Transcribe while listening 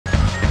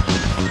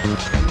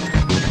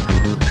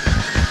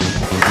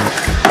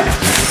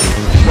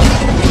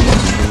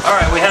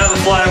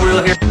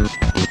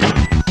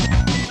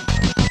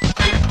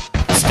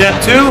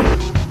Step 2,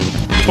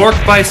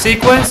 torque by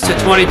sequence to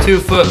 22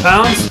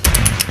 foot-pounds.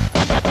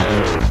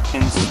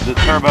 The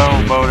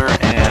turbo motor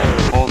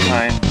and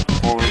full-time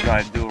four-wheel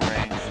drive dual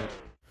range.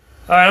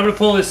 Alright, I'm going to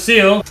pull this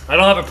seal. I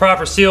don't have a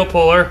proper seal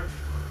puller,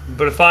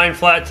 but a fine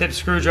flat tip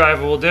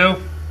screwdriver will do.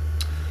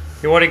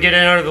 You want to get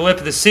in under the lip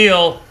of the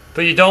seal,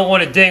 but you don't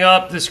want to ding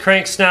up this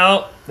crank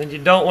snout, and you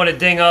don't want to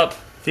ding up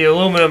the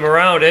aluminum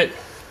around it.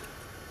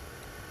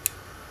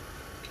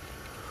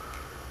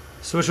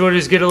 So what you want to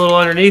do is get a little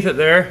underneath it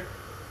there.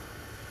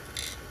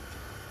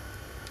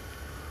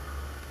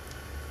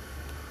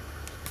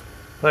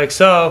 Like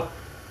so.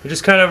 You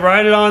just kind of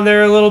ride it on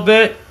there a little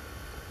bit.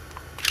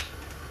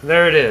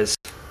 There it is.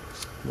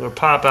 It'll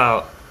pop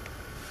out.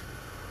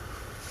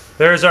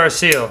 There's our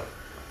seal.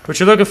 What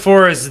you're looking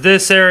for is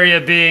this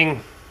area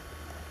being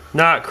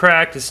not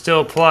cracked, it's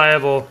still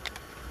pliable.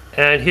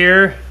 And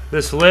here,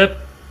 this lip,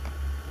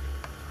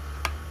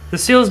 the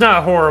seal's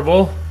not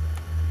horrible.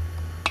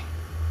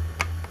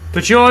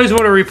 But you always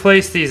want to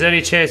replace these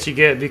any chance you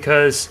get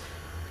because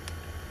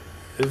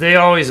they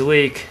always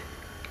leak.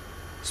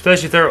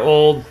 Especially if they're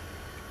old.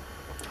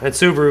 And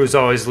Subarus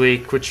always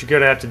leak, which you're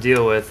going to have to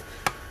deal with.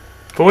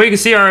 But what you can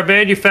see, our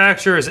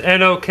manufacturer is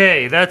NOK.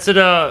 That's an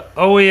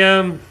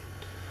OEM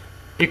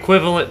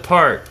equivalent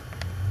part.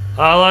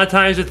 A lot of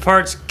times with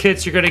parts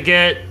kits, you're going to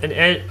get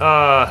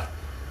an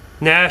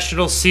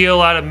national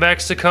seal out of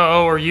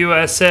Mexico or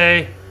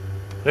USA.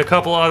 And a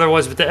couple other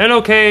ones. But the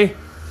NOK,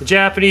 the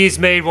Japanese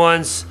made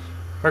ones,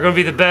 are going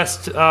to be the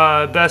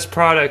best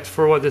product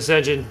for what this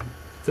engine,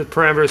 the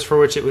parameters for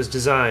which it was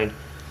designed.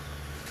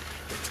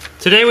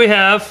 Today we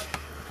have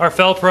our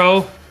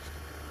Felpro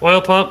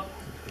oil pump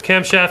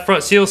camshaft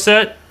front seal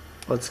set.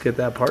 Let's get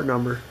that part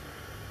number.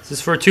 This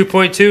is for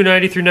 2.2,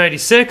 90 through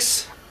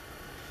 96.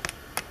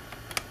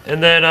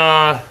 And then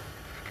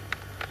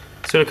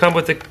it's going to come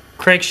with the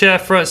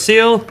crankshaft front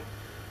seal,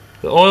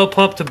 the oil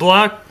pump to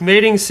block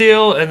mating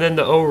seal, and then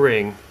the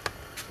O-ring.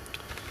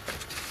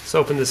 Let's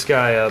open this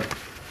guy up.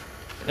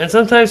 And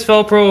sometimes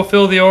Felpro will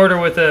fill the order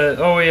with an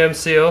OEM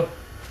seal.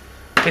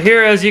 But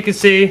here, as you can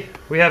see,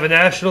 we have a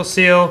national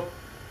seal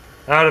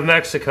out of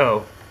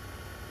Mexico.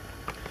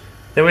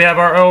 Then we have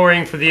our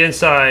O-ring for the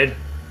inside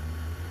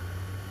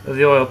of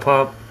the oil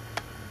pump.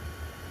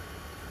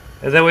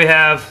 And then we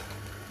have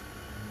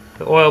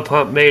the oil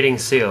pump mating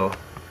seal.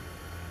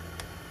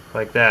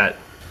 Like that.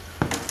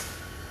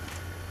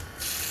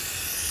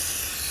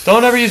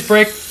 Don't ever use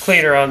brake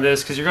cleaner on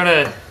this because you're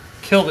going to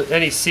kill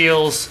any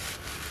seals.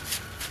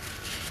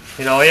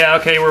 You know, yeah,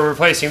 okay, we're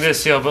replacing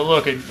this seal, but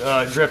look, it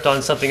dripped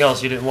on something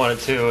else you didn't want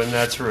it to, and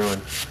that's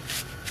ruined.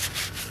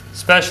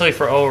 Especially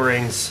for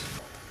O-rings.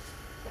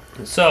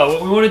 So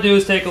what we want to do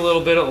is take a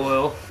little bit of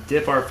oil,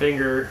 dip our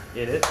finger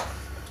in it.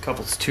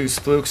 Two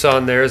splooks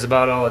on there is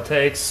about all it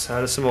takes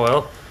out of some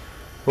oil.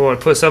 We want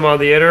to put some on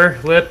the inner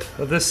lip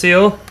of this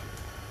seal.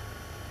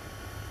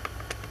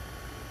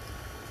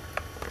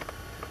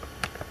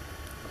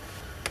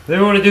 Then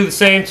we want to do the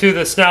same to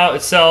the snout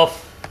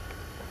itself.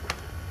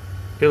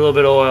 Get a little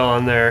bit of oil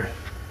on there.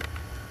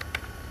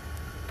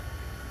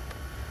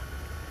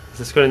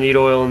 It's going to need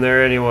oil in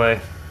there anyway.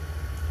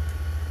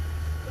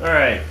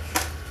 Alright.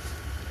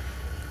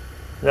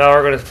 Now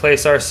we're going to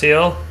place our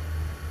seal.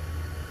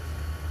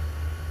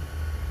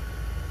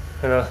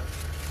 Kind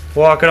of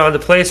walk it on the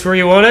place where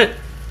you want it.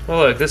 Oh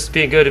look, this is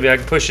being good to me. I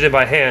can push it in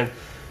by hand.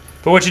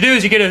 But what you do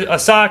is you get a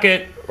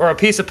socket or a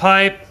piece of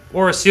pipe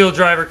or a seal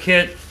driver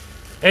kit.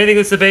 Anything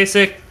that's the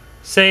basic,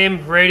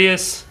 same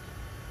radius,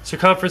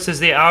 circumference is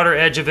the outer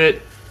edge of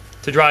it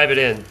to drive it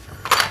in.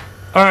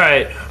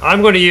 Alright,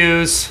 I'm going to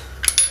use,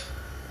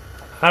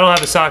 I don't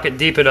have a socket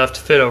deep enough to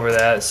fit over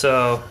that,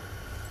 so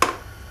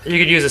you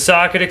could use a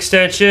socket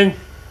extension.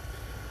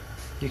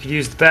 You could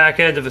use the back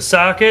end of a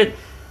socket.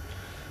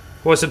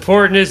 What's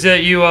important is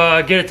that you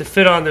get it to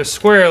fit on there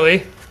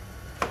squarely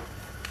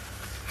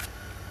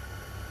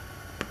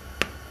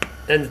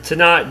and to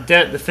not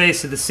dent the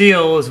face of the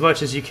seal as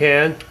much as you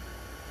can.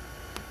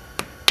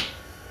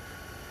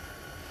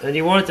 And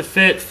you want it to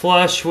fit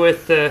flush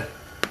with the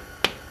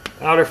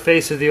outer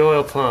face of the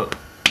oil pump.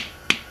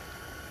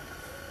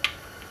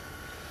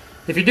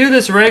 If you do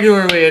this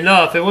regularly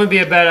enough, it wouldn't be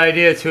a bad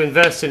idea to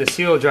invest in a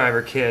seal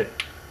driver kit.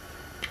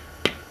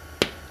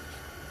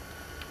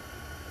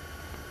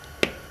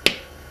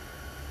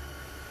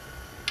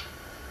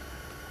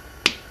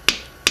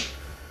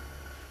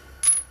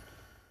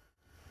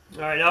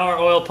 Alright, now our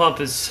oil pump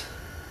is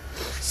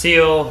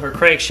seal, or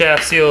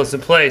crankshaft seal is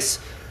in place.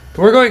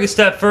 But we're going a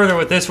step further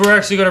with this. We're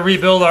actually going to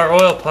rebuild our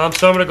oil pump,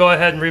 so I'm going to go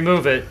ahead and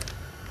remove it.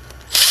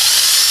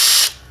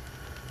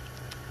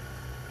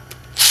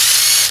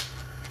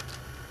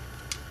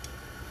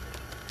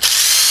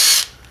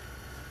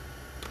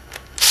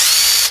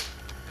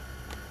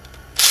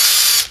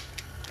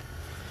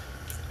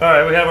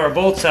 Alright, we have our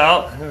bolts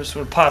out. I'm just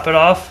going to pop it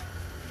off.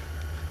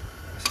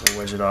 Just going to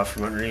wedge it off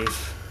from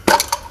underneath.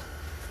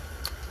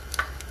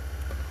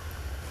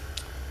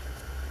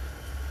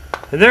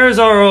 And there's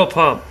our oil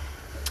pump.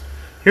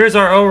 Here's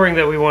our O-ring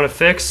that we want to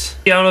fix.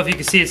 I don't know if you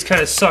can see, it's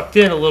kind of sucked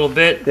in a little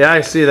bit. Yeah,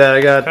 I see that.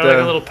 I got kind of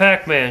like a little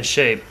Pac-Man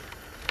shape.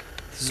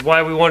 This is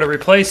why we want to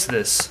replace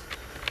this.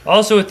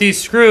 Also with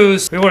these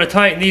screws, we want to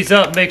tighten these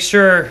up, make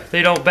sure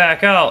they don't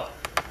back out.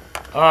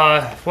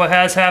 What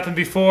has happened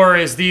before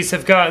is these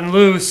have gotten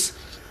loose.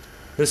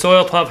 This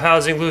oil pump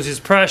housing loses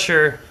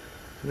pressure,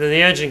 then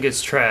the engine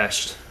gets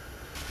trashed.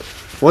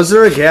 Was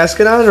there a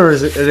gasket on it, or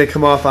did it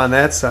come off on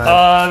that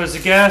side? There's a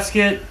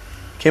gasket.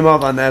 Came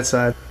off on that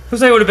side.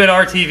 Looks like it would have been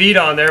RTV'd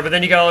on there, but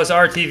then you got all this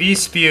RTV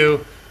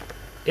spew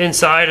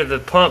inside of the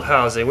pump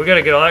housing. We got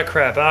to get all that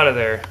crap out of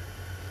there.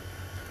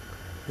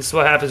 This is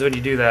what happens when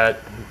you do that.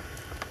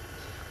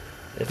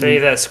 If any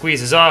of that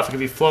squeezes off, it could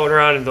be floating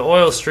around in the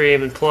oil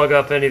stream and plug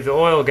up any of the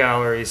oil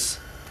galleries.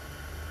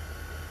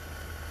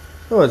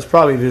 Oh, it's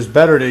probably just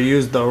better to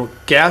use the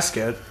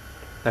gasket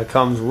that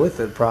comes with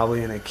it,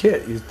 probably in a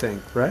kit, you'd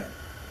think, right?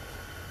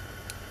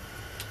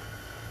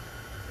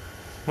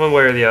 One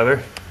way or the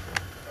other.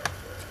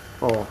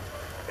 Oh,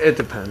 it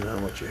depends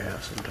on what you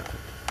have sometimes.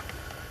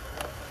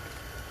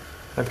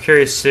 I'm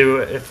curious to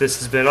if this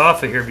has been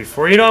off of here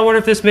before. You know, I wonder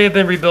if this may have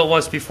been rebuilt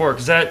once before,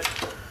 because that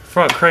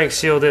front crank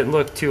seal didn't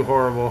look too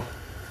horrible.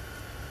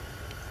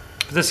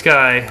 But this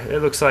guy,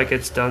 it looks like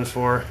it's done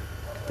for.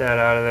 Get that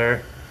out of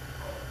there.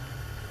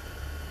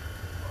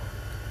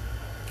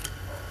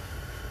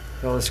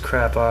 Get all this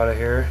crap out of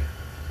here.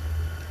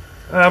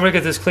 I'm going to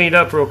get this cleaned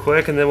up real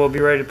quick, and then we'll be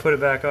ready to put it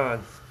back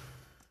on.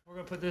 We're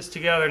going to put this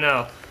together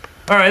now.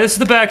 Alright, this is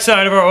the back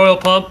side of our oil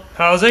pump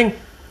housing.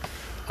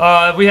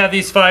 We have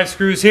these 5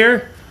 screws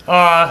here.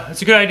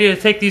 It's a good idea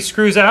to take these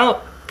screws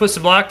out, put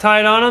some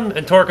Loctite on them,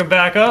 and torque them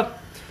back up.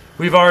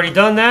 We've already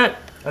done that.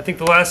 I think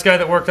the last guy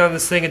that worked on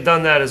this thing had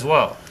done that as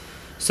well.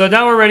 So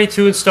now we're ready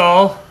to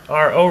install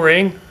our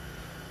O-ring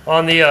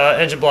on the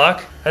engine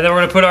block. And then we're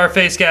going to put our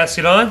face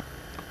gasket on.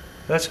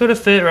 That's going to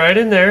fit right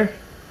in there.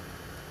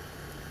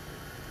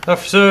 Now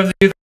for some of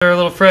you that are a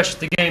little fresh at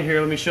the game here,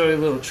 let me show you a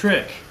little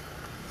trick.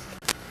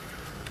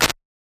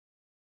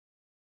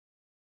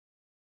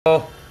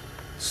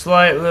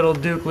 Slight little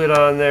dukelet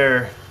on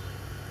there.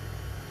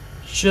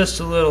 Just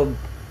a little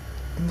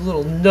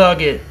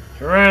nugget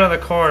right on the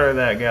corner of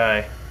that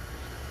guy.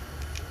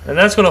 And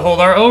that's going to hold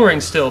our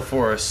O-ring still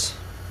for us.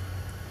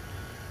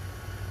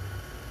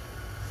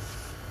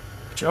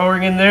 Put your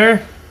O-ring in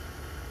there.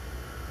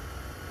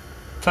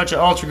 Touch of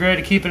Ultra Grade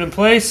to keep it in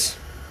place.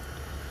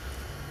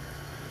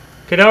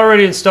 Okay, now we're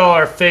ready to install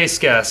our face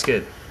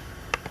gasket.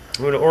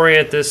 I'm going to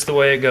orient this the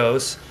way it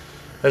goes.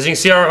 As you can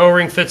see, our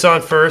O-ring fits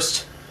on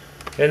first,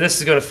 and this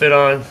is going to fit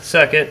on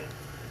second.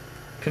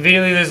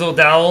 Conveniently, there's little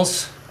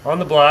dowels on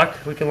the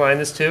block we can line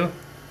this to.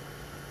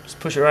 Just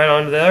push it right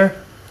onto there.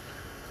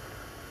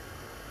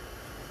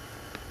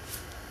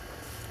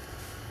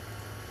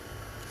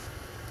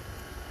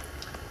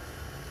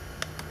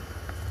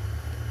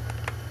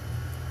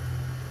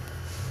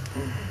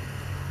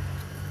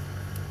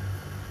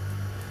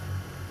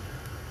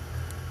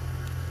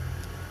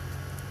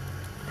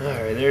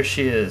 Alright, there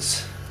she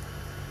is.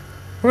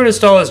 We're going to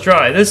install this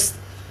dry. This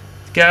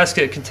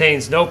gasket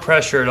contains no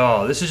pressure at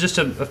all. This is just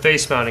a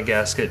face mounted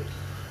gasket.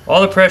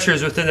 All the pressure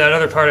is within that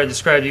other part I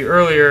described to you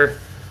earlier,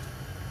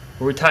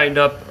 where we tightened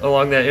up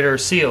along that inner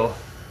seal.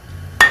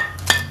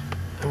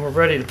 And we're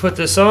ready to put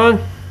this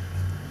on.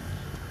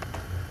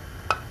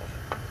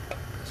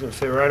 It's going to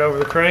fit right over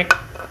the crank.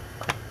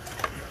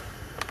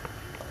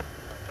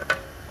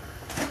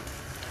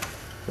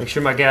 Make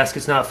sure my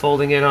gasket's not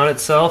folding in on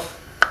itself.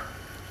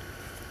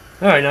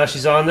 Alright, now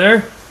she's on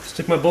there.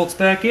 Stick my bolts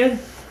back in.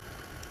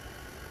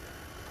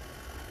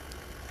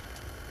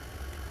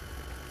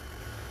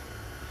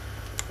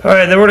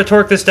 Alright, then we're going to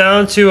torque this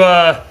down to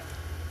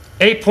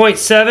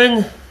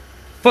 8.7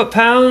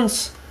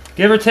 foot-pounds,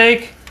 give or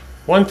take,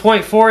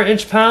 1.4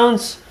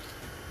 inch-pounds.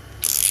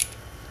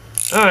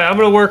 Alright, I'm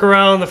going to work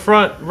around the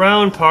front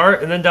round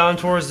part and then down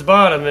towards the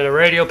bottom in a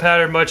radial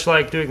pattern, much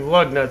like doing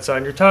lug nuts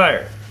on your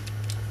tire.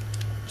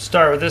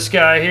 Start with this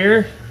guy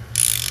here.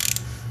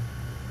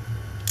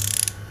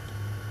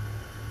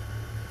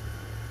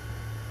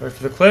 Wait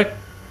for the click.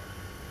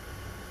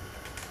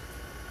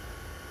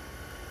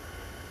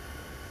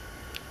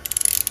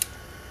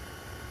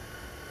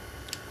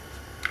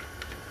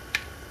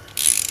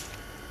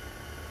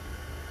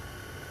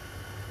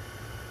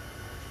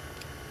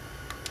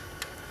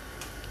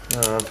 I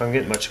don't know if I'm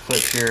getting much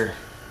click here.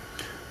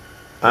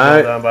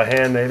 Down by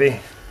hand, maybe.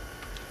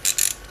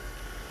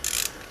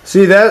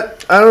 See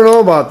that? I don't know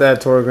about that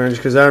torque wrench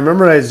because I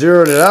remember I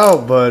zeroed it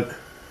out, but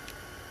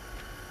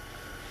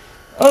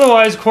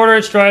otherwise, 1/4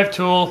 inch drive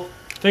tool,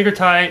 finger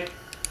tight,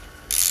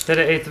 hit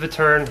an 1/8 of a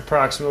turn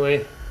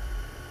approximately.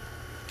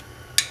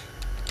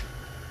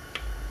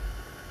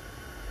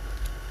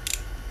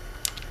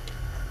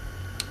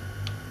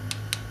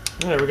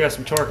 Yeah, we got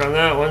some torque on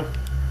that one.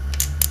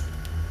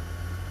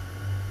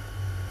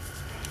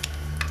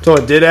 So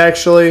it did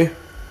actually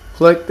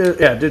click there?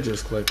 Yeah, it did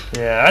just click.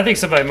 Yeah, I think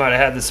somebody might have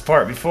had this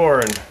apart before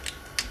and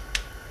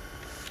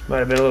might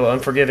have been a little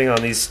unforgiving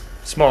on these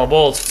small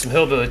bolts with some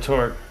hillbilly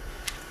torque.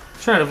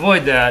 Trying to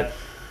avoid that.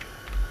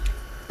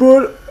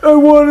 But I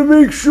want to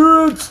make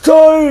sure it's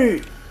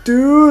tight,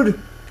 dude.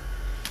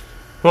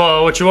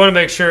 Well, what you want to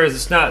make sure is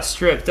it's not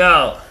stripped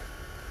out.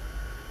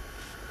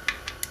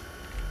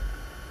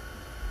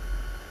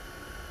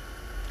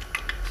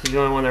 This is the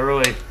only one that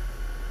really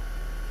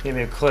gave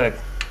me a click.